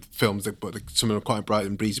the films, some of them are quite bright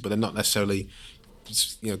and breezy, but they're not necessarily,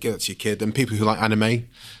 give it to your kid. And people who like anime,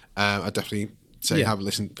 I definitely say have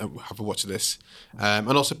a watch of this. And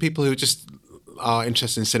also people who just are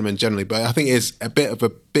interested in cinema generally, but I think it is a bit of a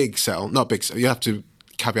big sell. Not big sell. You have to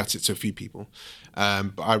caveat it to a few people.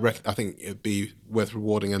 But I think it'd be worth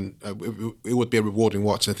rewarding, and it would be a rewarding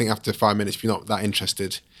watch. And I think after 5 minutes, if you're not that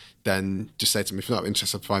interested, then just say to me, if you're not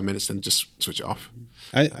interested for 5 minutes, then just switch it off.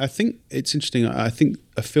 I think it's interesting. I think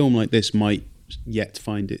a film like this might yet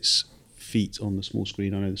find its feet on the small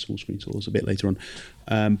screen. I know the small screen tour is a bit later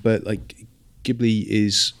on, but like Ghibli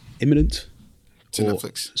is imminent. To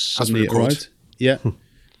Netflix. Suddenly it arrived. Yeah,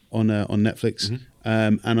 on Netflix.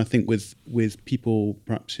 Mm-hmm. And I think with people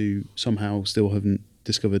perhaps who somehow still haven't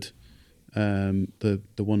discovered the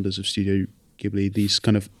wonders of Studio Ghibli, these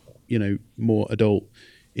kind of more adult,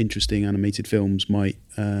 interesting animated films might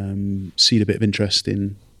seed a bit of interest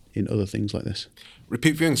in other things like this.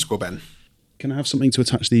 Repeat viewing score, Ben. Can I have something to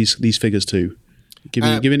attach these figures to? Give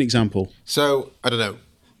me an example. So I don't know.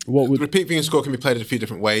 Repeat viewing score can be played in a few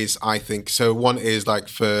different ways, I think. So one is like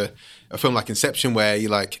for a film like Inception, where you're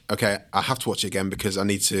like, okay, I have to watch it again because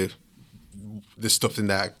there's stuff in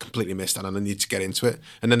there I completely missed and I need to get into it.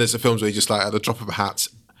 And then there's the films where you just like, at the drop of a hat,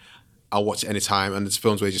 I'll watch it any time. And there's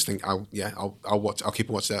films where you just think, I'll keep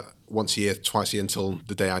watching that once a year, twice a year until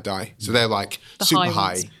the day I die. So they're like the super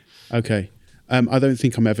high. Okay. I don't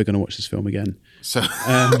think I'm ever going to watch this film again. So,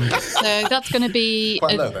 so that's going to be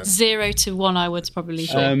a 0 to 1. I would probably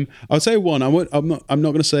say. I would say 1. I'm not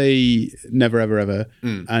going to say never ever ever.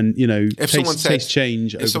 And if taste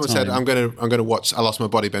change. If someone said I'm going to watch I Lost My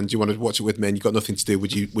Body, Ben, do you want to watch it with me? And you've got nothing to do.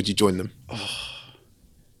 Would you join them?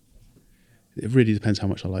 It really depends how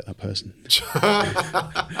much I like that person.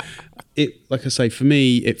 Like I say, for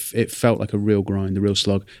me, it felt like a real grind, a real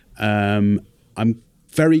slog. I'm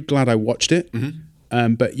very glad I watched it.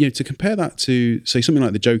 But to compare that to, say, something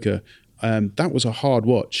like The Joker, that was a hard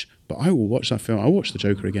watch. But I will watch that film. I watched The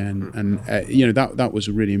Joker again, and that was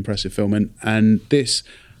a really impressive film. And this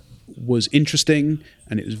was interesting,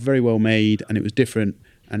 and it was very well made, and it was different,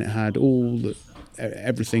 and it had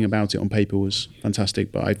everything about it on paper was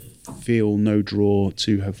fantastic. But I feel no draw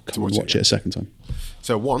to have come and watch it a second time.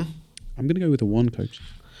 So 1. I'm going to go with a 1, Coach.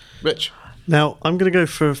 Rich. Now, I'm going to go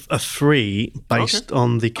for a 3 based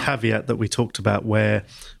on the caveat that we talked about, where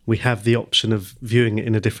we have the option of viewing it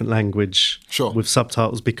in a different language with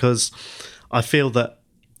subtitles, because I feel that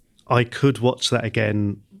I could watch that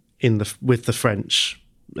again with the French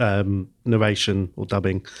narration or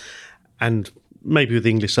dubbing, and maybe with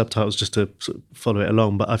English subtitles just to sort of follow it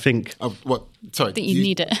along. But I think... what? Sorry. That you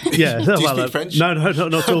need it. Yeah. Do you speak French? No, not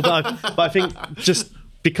at all. But I think just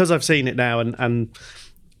because I've seen it now and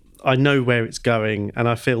I know where it's going, and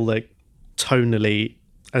I feel like tonally,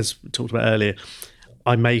 as we talked about earlier,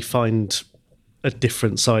 I may find a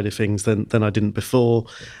different side of things than I didn't before.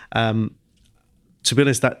 To be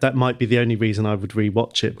honest, that might be the only reason I would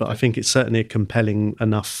rewatch it, but I think it's certainly compelling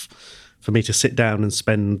enough for me to sit down and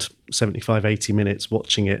spend 75, 80 minutes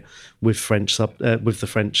watching it with with the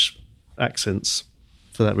French accents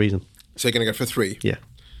for that reason. So you're going to go for 3? Yeah.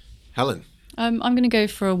 Helen? I'm going to go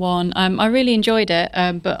for a 1. I really enjoyed it,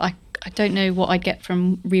 but I don't know what I'd get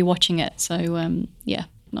from rewatching it. So,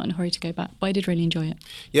 not in a hurry to go back. But I did really enjoy it.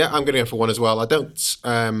 Yeah, I'm going to go for 1 as well. I don't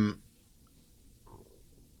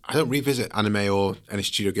revisit anime or any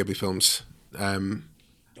Studio Ghibli films. I might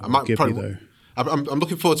Ghibli, probably... though. I'm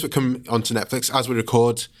looking forward to it coming onto Netflix. As we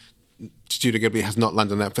record, Studio Ghibli has not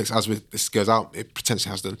landed on Netflix. As this goes out, it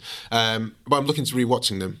potentially has done. But I'm looking to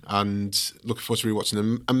rewatching them and looking forward to rewatching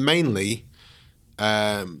them. And mainly...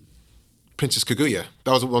 Princess Kaguya.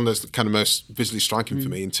 That was one that's kind of most visually striking for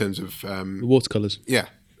me in terms of The watercolours. Yeah,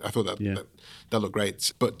 I thought that looked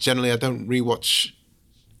great. But generally, I don't rewatch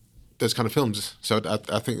those kind of films, so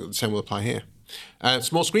I think the same will apply here.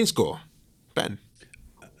 Small screen score, Ben.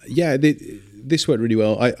 Yeah, this worked really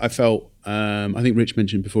well. I felt. I think Rich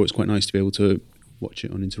mentioned before, it's quite nice to be able to watch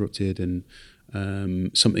it uninterrupted, and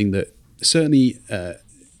something that certainly.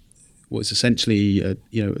 Was essentially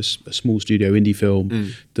a small studio indie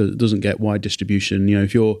film that doesn't get wide distribution.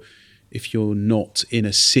 If you're not in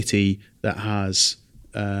a city that has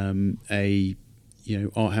a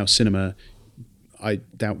art house cinema, I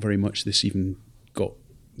doubt very much this even got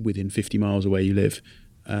within 50 miles of where you live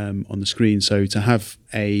on the screen. So to have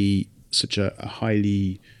such a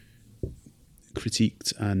highly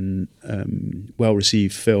critiqued and well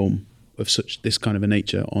received film of this kind of a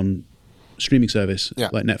nature on streaming service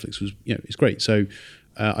like Netflix was, it's great. So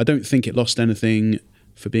I don't think it lost anything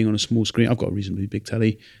for being on a small screen. I've got a reasonably big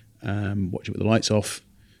telly. Watch it with the lights off.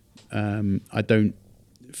 I don't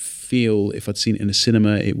feel if I'd seen it in a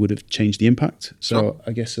cinema it would have changed the impact. So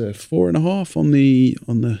I guess a 4.5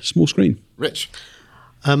 on the small screen. Rich,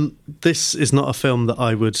 this is not a film that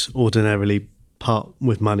I would ordinarily part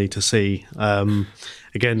with money to see.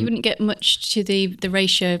 Again, you wouldn't get much to the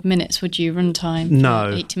ratio of minutes, would you? Runtime?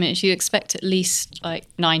 No, 80 minutes. You expect at least like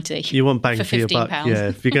 90. You want bang for your buck. £15. Yeah,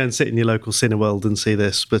 if you go and sit in your local Cineworld and see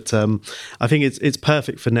this, but I think it's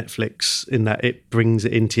perfect for Netflix in that it brings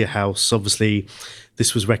it into your house. Obviously,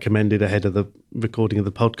 this was recommended ahead of the recording of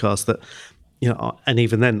the podcast. That and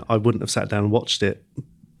even then, I wouldn't have sat down and watched it,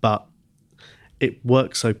 but it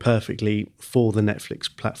works so perfectly for the Netflix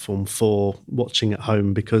platform for watching at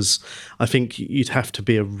home, because I think you'd have to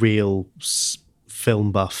be a real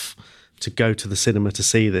film buff to go to the cinema to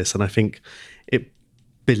see this. And I think it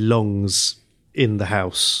belongs in the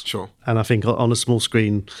house. Sure. And I think on a small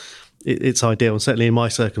screen, it's ideal. And certainly in my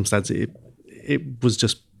circumstance, it was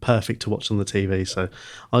just perfect to watch on the TV. So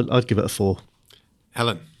I'd give it a 4.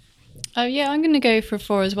 Helen. Oh yeah, I'm going to go for a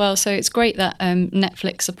 4 as well. So it's great that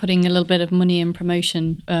Netflix are putting a little bit of money and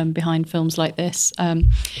promotion behind films like this.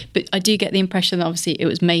 But I do get the impression that obviously it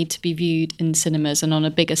was made to be viewed in cinemas and on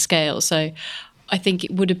a bigger scale. So I think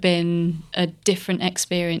it would have been a different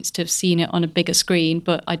experience to have seen it on a bigger screen,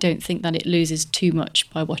 but I don't think that it loses too much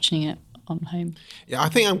by watching it on home. Yeah, I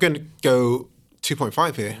think I'm going to go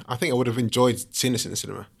 2.5 here. I think I would have enjoyed seeing this in the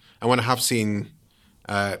cinema. And when I have seen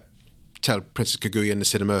Princess Kaguya in the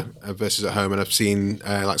cinema versus at home, and I've seen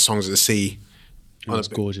like Songs of the Sea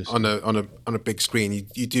gorgeous on a big screen,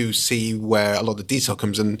 you do see where a lot of the detail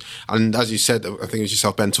comes in. And as you said, I think it was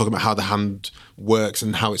yourself, Ben, talking about how the hand works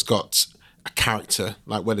and how it's got a character,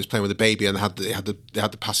 like when it's playing with a baby and they had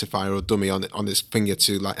the pacifier or dummy on his finger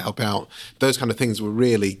to like help out. Those kind of things were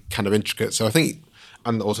really kind of intricate. So I think,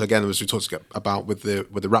 and also again, as we talked about with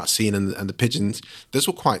the rat scene and the pigeons, those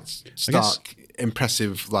were quite stark,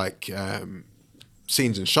 impressive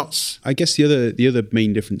scenes and shots. I guess the other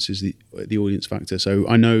main difference is the audience factor. So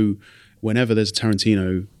I know whenever there's a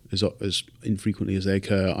Tarantino, as infrequently as they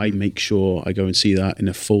occur, I make sure I go and see that in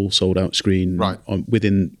a full sold out screen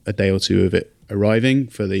within a day or two of it arriving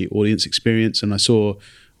for the audience experience. And I saw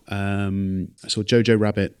Jojo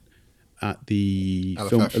Rabbit at the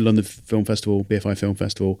London Film Festival, BFI Film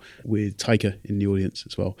Festival, with Taika in the audience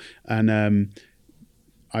as well. And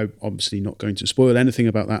I'm obviously not going to spoil anything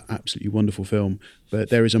about that absolutely wonderful film, but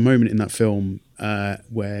there is a moment in that film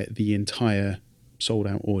where the entire sold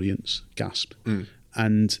out audience gasped.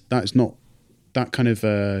 And that is not that kind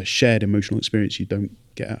of shared emotional experience you don't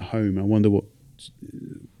get at home. I wonder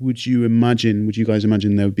would you guys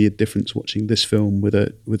imagine there would be a difference watching this film with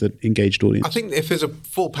an engaged audience? I think if there's a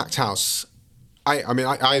full packed house,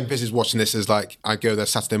 I envisage watching this as like I go there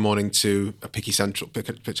Saturday morning to a Pitch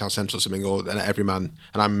House Central or something, or an Everyman,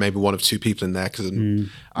 and I'm maybe one of two people in there because you're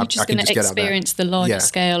just going to experience the larger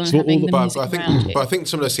scale and having the music around you. But I think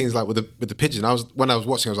some of those scenes, like with the pigeon, when I was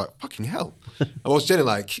watching, I was like, fucking hell! I was generally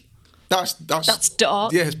like, that's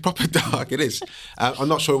dark. Yeah, it's proper dark. It is. I'm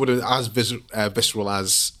not sure it would have been as visceral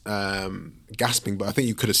as gasping, but I think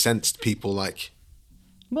you could have sensed people like,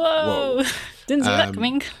 whoa. Didn't see that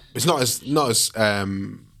coming. It's not as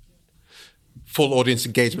full audience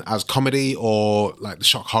engagement as comedy or like the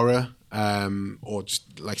shock horror, or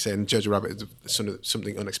just like saying Jojo Rabbit is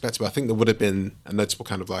something unexpected. But I think there would have been a noticeable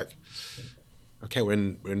kind of like, okay, we're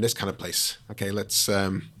in this kind of place. Okay, let's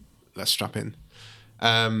strap in.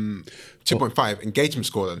 2.5 engagement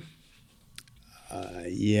score then.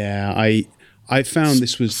 I found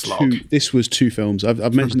this was two films.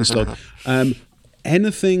 I've mentioned this a lot.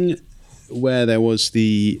 Anything where there was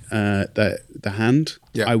the hand,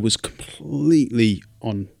 I was completely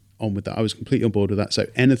on with that. I was completely on board with that. So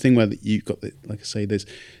anything where you've got like I say, there's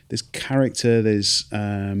character, there's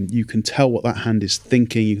you can tell what that hand is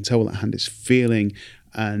thinking, you can tell what that hand is feeling,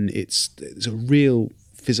 and there's a real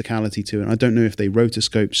physicality to it. And I don't know if they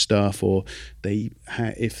rotoscope stuff or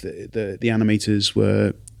if the animators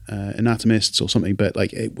were anatomists or something, but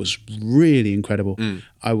like it was really incredible.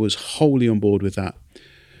 I was wholly on board with that.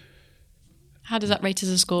 How does that rate as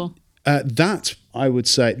a score? That I would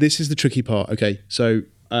say, this is the tricky part. Okay, so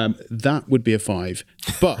that would be a 5,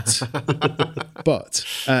 but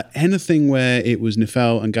anything where it was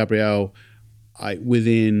Nifel and Gabrielle,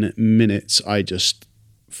 within minutes I just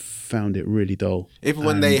found it really dull. Even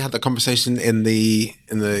when they had the conversation in the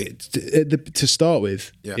to start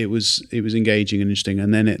with, it was engaging and interesting,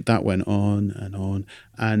 and then that went on and on,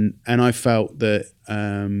 and I felt that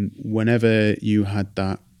whenever you had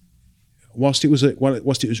that, whilst it was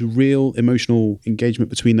a real emotional engagement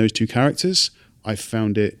between those two characters, I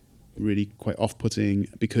found it really quite off-putting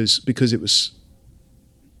because it was.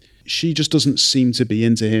 She just doesn't seem to be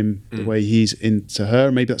into him the way he's into her.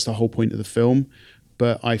 Maybe that's the whole point of the film.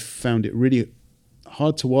 But I found it really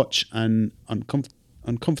hard to watch and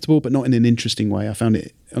uncomfortable, but not in an interesting way. I found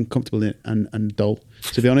it uncomfortable and dull,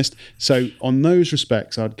 to be honest. So on those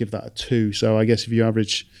respects, I'd give that a 2. So I guess if you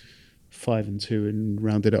average 5 and 2 and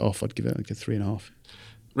rounded it off, I'd give it like a 3.5.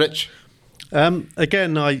 Rich?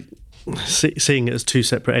 Again, seeing it as two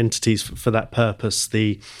separate entities for that purpose,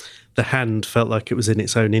 the hand felt like it was in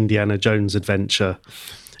its own Indiana Jones adventure.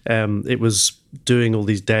 It was doing all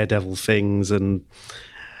these daredevil things and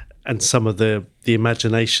some of the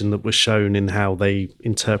imagination that was shown in how they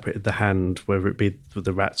interpreted the hand, whether it be with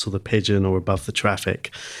the rats or the pigeon or above the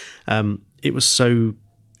traffic. It was so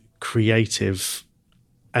creative,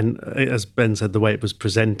 and as Ben said, the way it was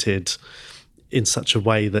presented in such a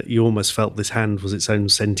way that you almost felt this hand was its own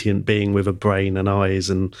sentient being with a brain and eyes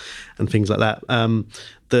and things like that.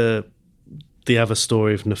 The other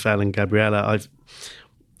story of Nifel and Gabriella,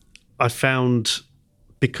 I found,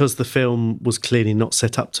 because the film was clearly not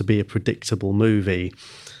set up to be a predictable movie,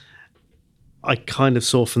 I kind of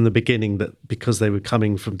saw from the beginning that because they were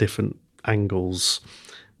coming from different angles,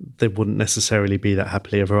 there wouldn't necessarily be that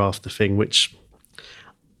happily ever after thing, which,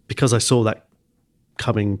 because I saw that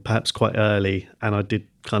coming perhaps quite early, and I did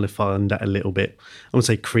kind of find that a little bit, I wouldn't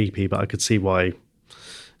say creepy, but I could see why,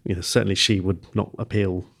 certainly she would not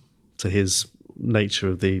appeal to his nature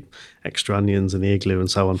of the extra onions and the igloo and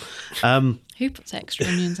so on. Who puts extra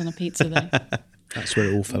onions on a pizza though? That's where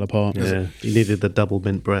it all fell apart. Yeah, he needed the double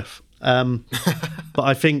mint breath. But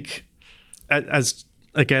I think, as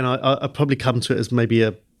again, I probably come to it as maybe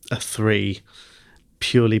a 3,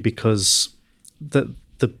 purely because the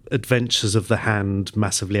adventures of the Hand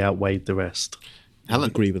massively outweighed the rest. I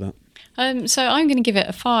agree with that. So I'm going to give it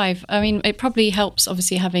a 5. I mean, it probably helps,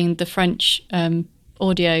 obviously, having the French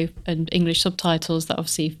audio and English subtitles. That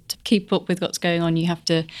obviously, to keep up with what's going on, you have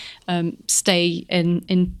to stay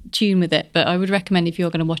in tune with it. But I would recommend, if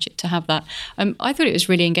you're going to watch it, to have that. I thought it was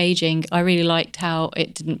really engaging. I really liked how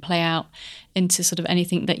it didn't play out into sort of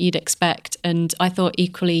anything that you'd expect. And I thought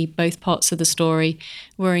equally both parts of the story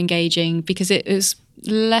were engaging, because it was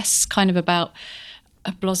less kind of about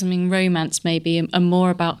a blossoming romance maybe, and more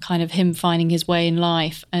about kind of him finding his way in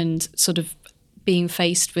life and sort of being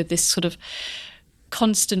faced with this sort of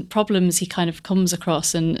constant problems he kind of comes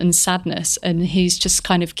across, and sadness, and he's just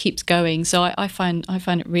kind of keeps going. So I find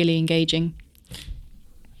it really engaging.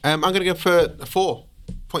 I'm going to go for a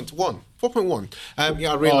 4.1. 4.1.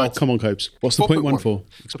 Yeah, I really liked. Come on, Copes. What's the 0.1 for?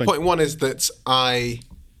 Explain. 0.1 is that I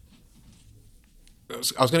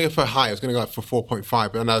was going to go for a high. I was going to go for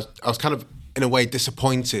 4.5, and I was kind of, in a way,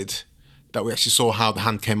 disappointed that we actually saw how the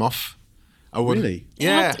hand came off. Really?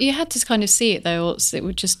 Yeah. You had to kind of see it, though, or else it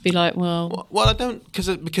would just be like, well... Well, I don't...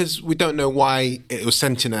 Because we don't know why it was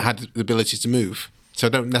sentient and had the ability to move. So I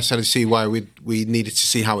don't necessarily see why we needed to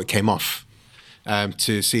see how it came off.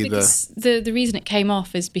 To see the reason it came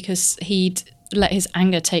off is because he'd let his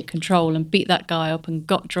anger take control and beat that guy up and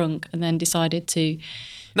got drunk and then decided to...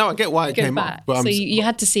 No, I get why it came back. off. But so you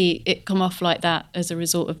had to see it come off like that as a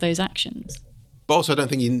result of those actions. But also, I don't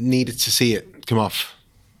think you needed to see it come off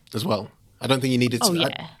as well. I don't think you needed to. Oh,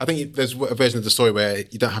 yeah. I think there's a version of the story where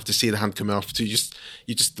you don't have to see the hand come off. So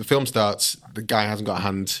the film starts, the guy hasn't got a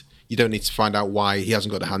hand. You don't need to find out why he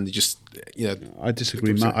hasn't got a hand. You just, I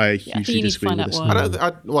disagree, Matt. I hugely disagree with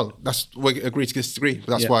this. We agree to disagree. But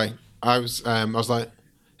that's why I was like,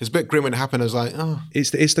 it's a bit grim when it happened. I was like, oh. It's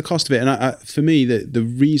the cost of it. And for me, the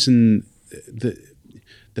reason,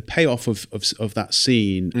 the payoff of that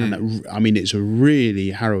scene, and that, I mean, it's a really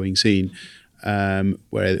harrowing scene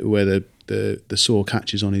where the saw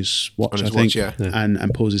catches on his watch, I think,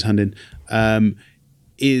 and pulls his hand in,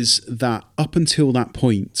 is that up until that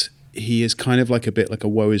point, he is kind of like a bit like a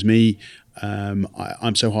woe is me,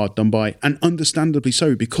 I'm so hard done by, and understandably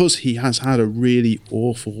so, because he has had a really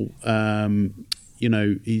awful,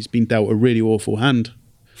 he's been dealt a really awful hand,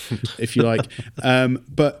 if you like.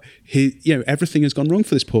 But everything has gone wrong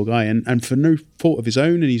for this poor guy, and for no fault of his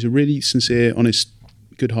own, and he's a really sincere, honest,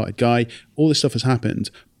 good-hearted guy. All this stuff has happened,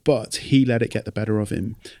 but he let it get the better of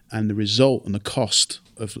him, and the result and the cost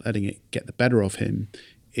of letting it get the better of him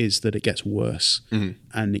is that it gets worse,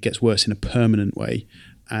 and it gets worse in a permanent way.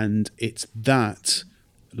 And it's that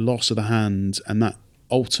loss of the hand and that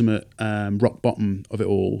ultimate rock bottom of it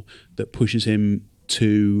all that pushes him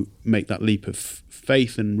to make that leap of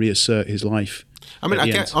faith and reassert his life. I mean, I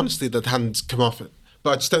get honestly that the hands come off it,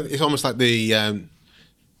 but I just don't. It's almost like the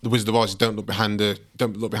Wizard of Oz. Don't look behind the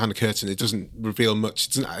curtain. It doesn't reveal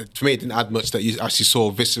much. For me, it didn't add much that you actually saw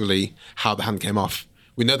viscerally how the hand came off.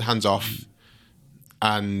 We know the hand's off,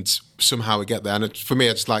 and somehow we get there. And for me,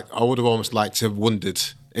 it's like I would have almost liked to have wondered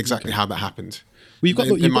exactly how that happened. Well, you've got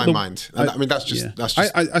in my mind. And I mean, that's just.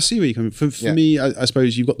 I see where you're coming from. For me, I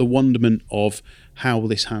suppose you've got the wonderment of how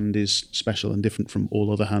this hand is special and different from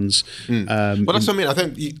all other hands. Well, that's what I mean. I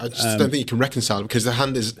just don't think you can reconcile it, because the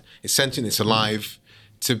hand is sentient, it's alive.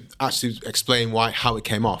 To actually explain how it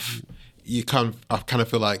came off, I kind of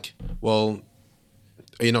feel like, well,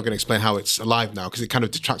 you're not going to explain how it's alive now, because it kind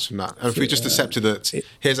of detracts from that. And if we just accepted that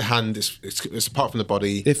here's a hand, it's apart from the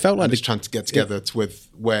body, it felt like it's trying to get together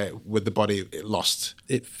with the body it lost.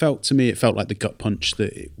 It felt like the gut punch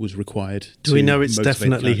that it was required. Do we know it's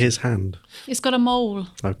definitely his hand? It's got a mole.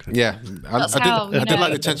 Okay. Yeah, I did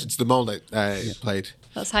like the attention to the mole that it played.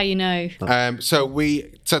 That's how you know. So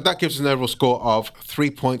that gives us an overall score of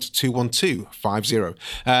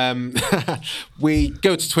 3.21250. We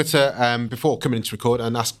go to Twitter before coming in to record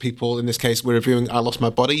and ask people. In this case, we're reviewing I Lost My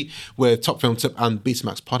Body with Top Film Tip and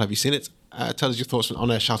Betamax Pod. Have you seen it? Tell us your thoughts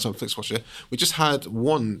on air. Shout out FlixWatcher. We just had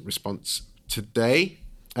one response today.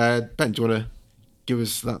 Ben, do you want to give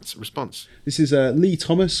us that response? This is Lee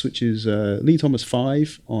Thomas, which is Lee Thomas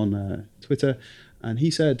 5 on Twitter, and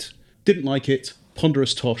he said, "Didn't like it.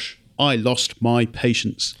 Ponderous tosh. I lost my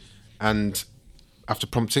patience." And after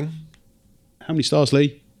prompting, how many stars,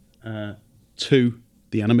 Lee? 2.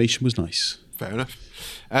 The animation was nice. Fair enough.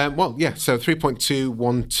 So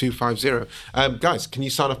 3.21250. Guys, can you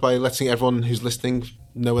sign off by letting everyone who's listening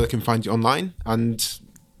know where they can find you online and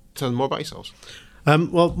tell them more about yourselves?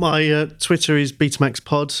 My Twitter is Betamax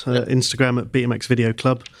Pod, Instagram at Betamax Video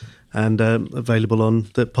Club. and available on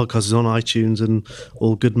the podcast is on iTunes and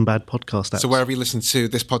all good and bad podcast apps. So wherever you listen to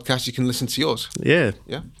this podcast, you can listen to yours. Yeah.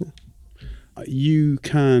 You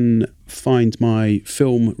can find my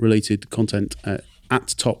film-related content at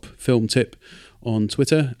Top Film Tip on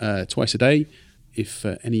Twitter twice a day. If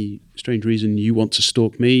for any strange reason you want to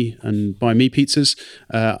stalk me and buy me pizzas,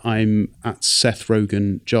 I'm at Seth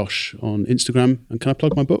Rogen Josh on Instagram. And can I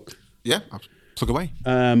plug my book? Yeah, plug away.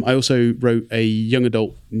 I also wrote a young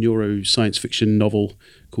adult neuroscience fiction novel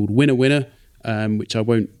called Winner Winner, which I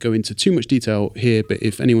won't go into too much detail here, but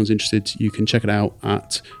if anyone's interested, you can check it out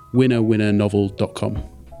at winnerwinnernovel.com.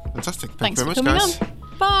 Fantastic. Thanks Thank for you very much, coming guys. on.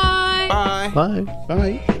 Bye. Bye.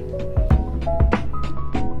 Bye.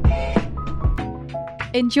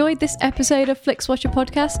 Enjoyed this episode of FlixWatcher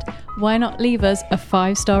Podcast? Why not leave us a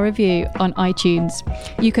 5-star review on iTunes?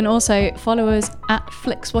 You can also follow us at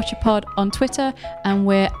FlixWatcherPod on Twitter, and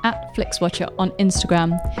we're at FlixWatcher on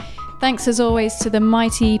Instagram. Thanks as always to the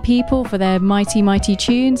mighty people for their mighty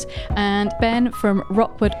tunes, and Ben from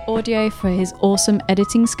Rockwood Audio for his awesome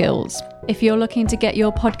editing skills. If you're looking to get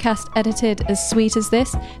your podcast edited as sweet as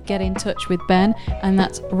this, get in touch with Ben, and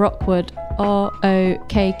that's Rockwood,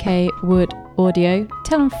 ROKK Wood Audio.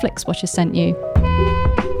 Tell them FlixWatcher sent you.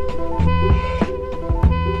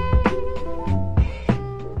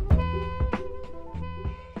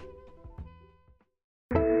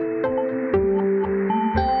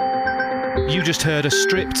 You just heard a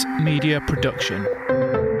Stripped Media production.